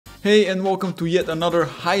Hey and welcome to yet another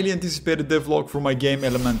highly anticipated devlog for my game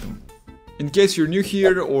Elementum. In case you're new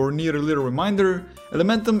here or need a little reminder,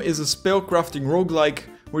 Elementum is a spellcrafting roguelike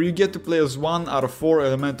where you get to play as one out of 4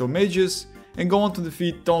 elemental mages and go on to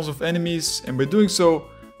defeat tons of enemies, and by doing so,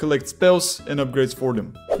 collect spells and upgrades for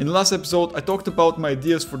them. In the last episode I talked about my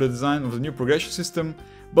ideas for the design of the new progression system,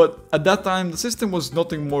 but at that time the system was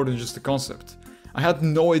nothing more than just a concept. I had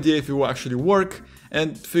no idea if it would actually work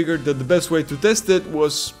and figured that the best way to test it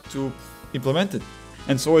was to implement it.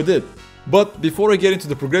 And so I did. But before I get into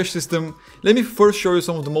the progression system, let me first show you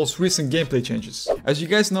some of the most recent gameplay changes. As you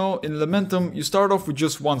guys know, in Elementum you start off with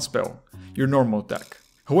just one spell, your normal attack.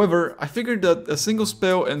 However, I figured that a single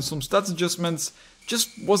spell and some stats adjustments just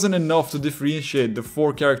wasn't enough to differentiate the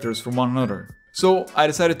 4 characters from one another. So I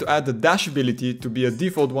decided to add the dash ability to be a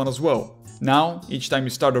default one as well. Now, each time you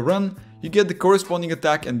start a run, you get the corresponding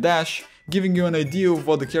attack and dash, giving you an idea of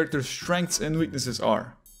what the character's strengths and weaknesses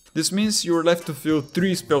are. This means you are left to fill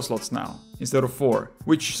 3 spell slots now, instead of 4,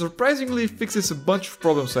 which surprisingly fixes a bunch of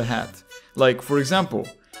problems I had. Like, for example,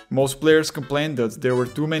 most players complained that there were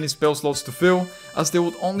too many spell slots to fill, as they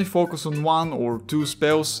would only focus on 1 or 2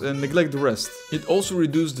 spells and neglect the rest. It also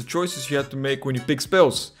reduced the choices you had to make when you pick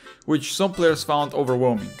spells, which some players found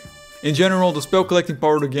overwhelming. In general, the spell collecting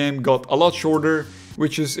part of the game got a lot shorter,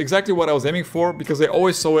 which is exactly what I was aiming for because I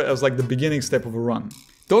always saw it as like the beginning step of a run.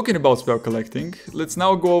 Talking about spell collecting, let's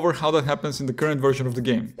now go over how that happens in the current version of the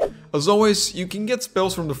game. As always, you can get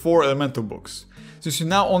spells from the 4 elemental books. Since you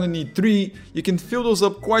now only need 3, you can fill those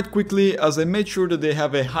up quite quickly, as I made sure that they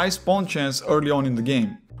have a high spawn chance early on in the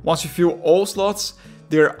game. Once you fill all slots,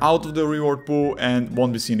 they're out of the reward pool and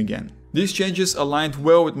won't be seen again. These changes aligned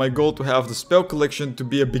well with my goal to have the spell collection to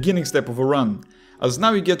be a beginning step of a run, as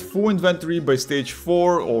now you get full inventory by stage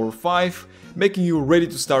 4 or 5, making you ready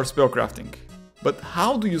to start spellcrafting. But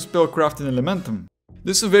how do you spellcraft in Elementum?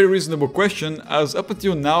 This is a very reasonable question, as up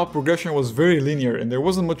until now progression was very linear and there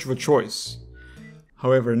wasn't much of a choice.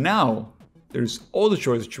 However, now there's all the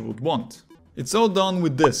choice that you would want. It's all done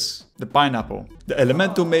with this, the pineapple, the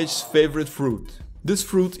elemental mage's favorite fruit. This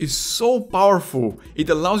fruit is so powerful,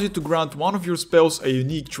 it allows you to grant one of your spells a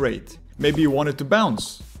unique trait. Maybe you want it to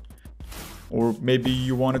bounce. Or maybe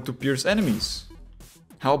you want it to pierce enemies.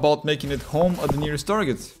 How about making it home at the nearest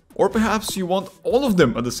target? Or perhaps you want all of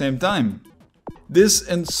them at the same time. This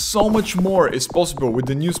and so much more is possible with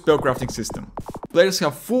the new spellcrafting system. Players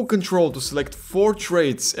have full control to select 4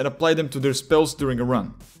 traits and apply them to their spells during a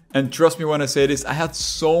run. And trust me when I say this, I had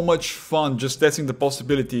so much fun just testing the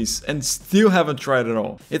possibilities and still haven't tried it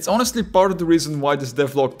all. It's honestly part of the reason why this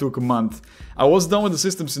devlog took a month. I was done with the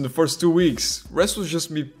systems in the first 2 weeks, rest was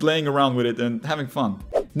just me playing around with it and having fun.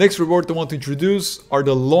 Next reward I want to introduce are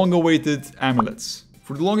the long-awaited amulets.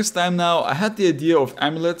 For the longest time now, I had the idea of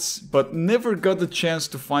amulets, but never got the chance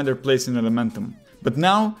to find their place in Elementum. But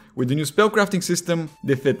now, with the new spellcrafting system,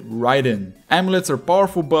 they fit right in. Amulets are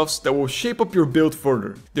powerful buffs that will shape up your build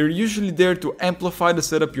further. They're usually there to amplify the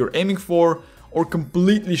setup you're aiming for, or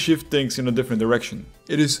completely shift things in a different direction.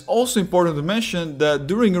 It is also important to mention that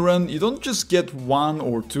during a run, you don't just get 1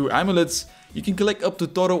 or 2 amulets, you can collect up to a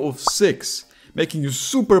total of 6, making you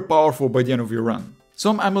super powerful by the end of your run.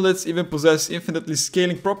 Some amulets even possess infinitely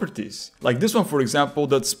scaling properties, like this one for example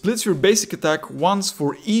that splits your basic attack once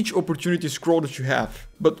for each opportunity scroll that you have.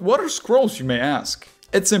 But what are scrolls, you may ask?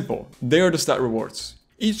 It's simple, they are the stat rewards.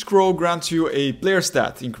 Each scroll grants you a player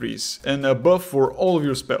stat increase and a buff for all of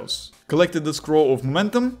your spells. Collected the scroll of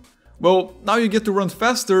momentum? Well, now you get to run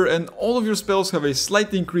faster and all of your spells have a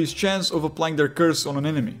slightly increased chance of applying their curse on an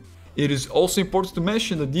enemy. It is also important to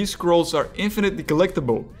mention that these scrolls are infinitely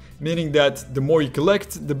collectible, meaning that the more you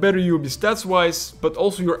collect, the better you will be stats wise, but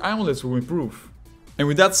also your amulets will improve. And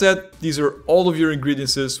with that said, these are all of your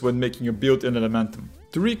ingredients when making a build in Elementum.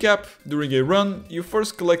 To recap, during a run, you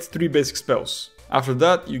first collect 3 basic spells. After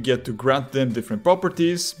that, you get to grant them different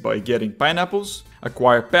properties by getting pineapples,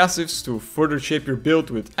 acquire passives to further shape your build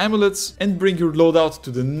with amulets, and bring your loadout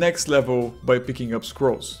to the next level by picking up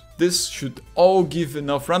scrolls. This should all give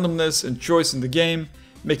enough randomness and choice in the game,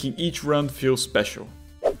 making each run feel special.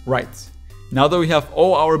 Right, now that we have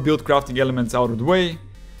all our build crafting elements out of the way,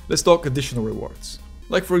 let's talk additional rewards.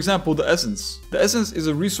 Like for example the essence. The essence is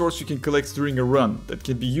a resource you can collect during a run that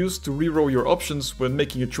can be used to reroll your options when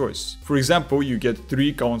making a choice. For example, you get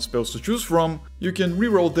 3 common spells to choose from, you can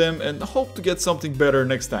reroll them and hope to get something better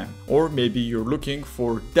next time. Or maybe you're looking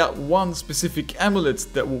for that one specific amulet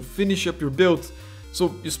that will finish up your build,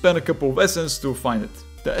 so you spend a couple of essence to find it.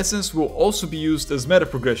 The essence will also be used as meta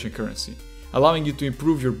progression currency, allowing you to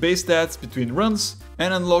improve your base stats between runs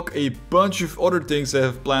and unlock a bunch of other things I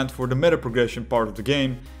have planned for the meta progression part of the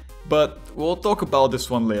game, but we'll talk about this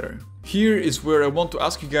one later. Here is where I want to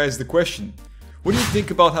ask you guys the question. What do you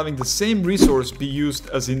think about having the same resource be used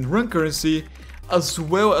as in run currency as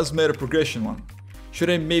well as meta progression one? Should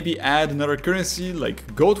I maybe add another currency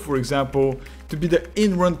like gold for example to be the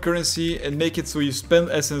in-run currency and make it so you spend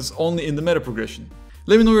essence only in the meta progression?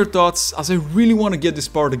 Let me know your thoughts, as I really want to get this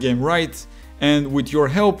part of the game right, and with your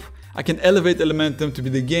help I can elevate Elementum to be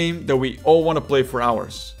the game that we all want to play for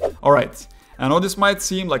hours. Alright, I know this might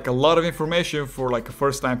seem like a lot of information for like a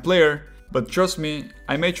first time player, but trust me,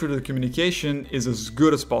 I made sure that the communication is as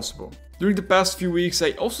good as possible. During the past few weeks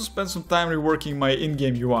I also spent some time reworking my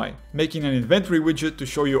in-game UI, making an inventory widget to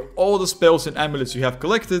show you all the spells and amulets you have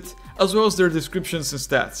collected, as well as their descriptions and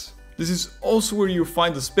stats. This is also where you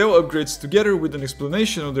find the spell upgrades together with an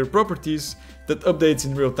explanation of their properties that updates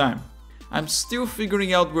in real time. I'm still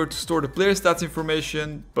figuring out where to store the player stats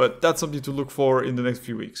information, but that's something to look for in the next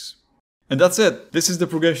few weeks. And that's it, this is the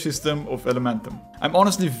progression system of Elementum. I'm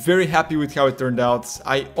honestly very happy with how it turned out.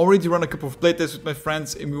 I already ran a couple of playtests with my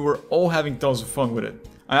friends and we were all having tons of fun with it.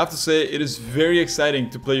 I have to say, it is very exciting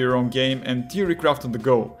to play your own game and theory craft on the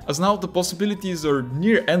go, as now the possibilities are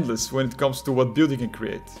near endless when it comes to what build you can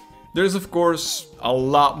create. There is of course a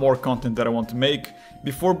lot more content that I want to make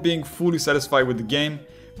before being fully satisfied with the game,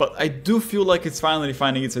 but I do feel like it's finally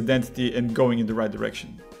finding its identity and going in the right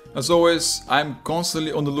direction. As always, I'm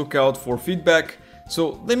constantly on the lookout for feedback,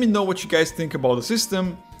 so let me know what you guys think about the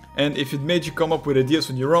system, and if it made you come up with ideas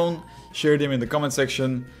on your own, share them in the comment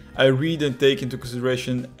section. I read and take into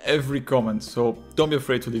consideration every comment, so don't be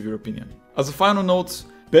afraid to leave your opinion. As a final note,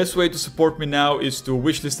 best way to support me now is to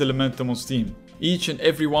wishlist Elementum on Steam. Each and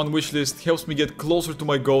every one wishlist helps me get closer to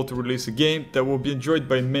my goal to release a game that will be enjoyed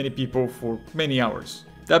by many people for many hours.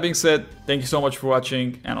 That being said, thank you so much for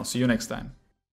watching and I'll see you next time.